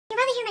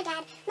probably hear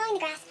my dad mowing the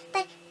grass,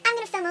 but I'm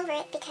gonna film over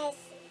it because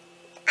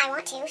I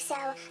want to, so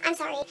I'm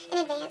sorry in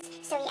advance,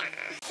 so yeah.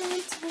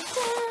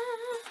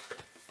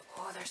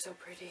 Oh, they're so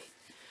pretty.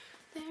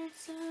 They're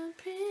so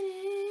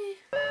pretty.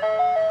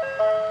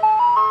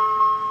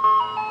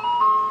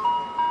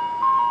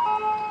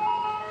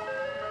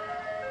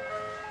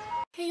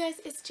 Hey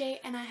guys, it's Jay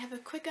and I have a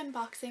quick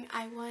unboxing.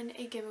 I won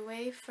a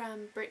giveaway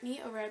from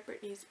Brittni over at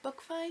Brittni's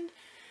Book Find,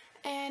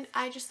 and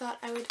I just thought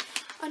I would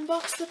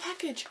unbox the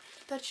package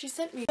that she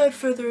sent me. Without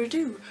further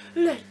ado,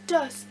 let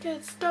us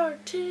get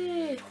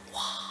started.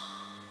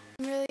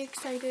 I'm really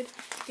excited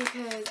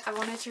because I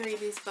wanted to read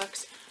these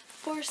books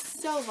for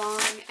so long,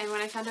 and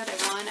when I found out I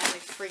won, I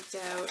like freaked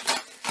out.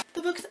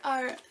 The books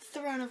are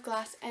Throne of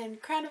Glass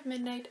and Crown of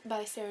Midnight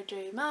by Sarah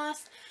J.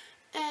 Maas,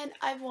 and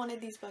I've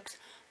wanted these books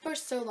for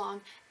so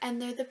long,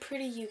 and they're the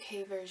pretty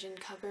UK version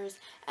covers,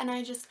 and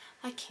I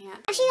can't.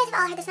 I'm sure you guys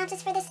have all heard the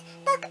synopsis for this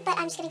book, but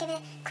I'm just going to give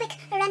a quick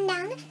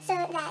rundown so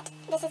that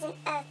this isn't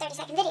a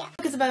 30-second video. The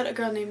book is about a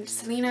girl named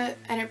Selena,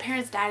 and her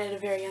parents died at a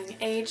very young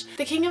age.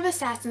 The King of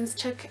Assassins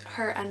took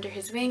her under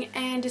his wing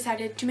and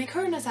decided to make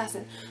her an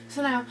assassin.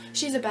 So now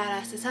she's a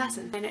badass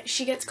assassin, and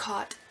she gets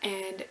caught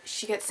and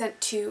she gets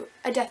sent to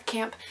a death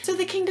camp. So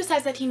the king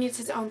decides that he needs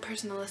his own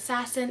personal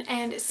assassin,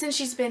 and since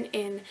she's been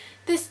in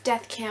this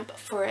death camp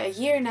for a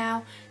year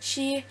now,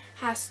 she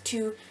has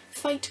to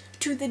fight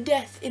to the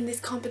death in this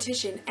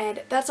competition,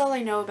 and that's all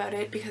I know about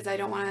it because I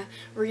don't want to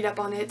read up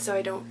on it so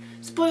I don't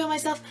spoil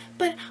myself,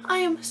 but I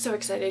am so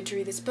excited to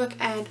read this book.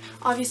 And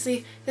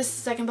obviously this is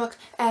the second book,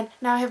 and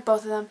now I have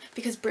both of them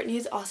because Brittni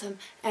is awesome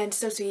and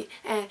so sweet,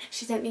 and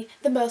she sent me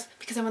them both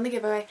because I won the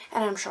giveaway,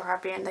 and I'm so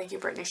happy, and thank you,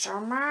 Brittni, so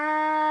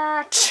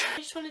much. I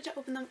just wanted to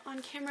open them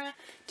on camera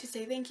to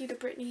say thank you to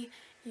Brittni.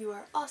 You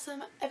are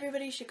awesome.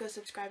 Everybody should go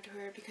subscribe to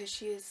her because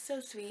she is so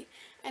sweet,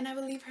 and I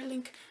will leave her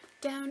link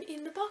down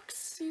in the box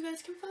so you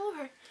guys can follow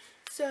her.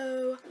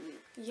 So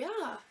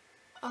yeah,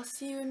 I'll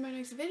see you in my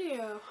next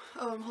video.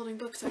 Oh, I'm holding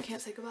books so I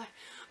can't say goodbye.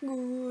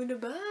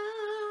 Goodbye.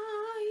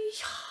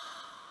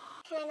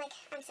 And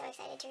I'm so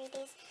excited to read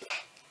these.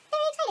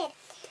 Very excited.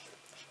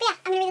 But yeah,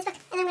 I'm gonna read this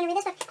book, and then I'm gonna read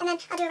this book, and then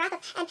I'll do a wrap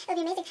up, and it'll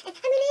be amazing, and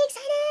I'm really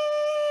excited!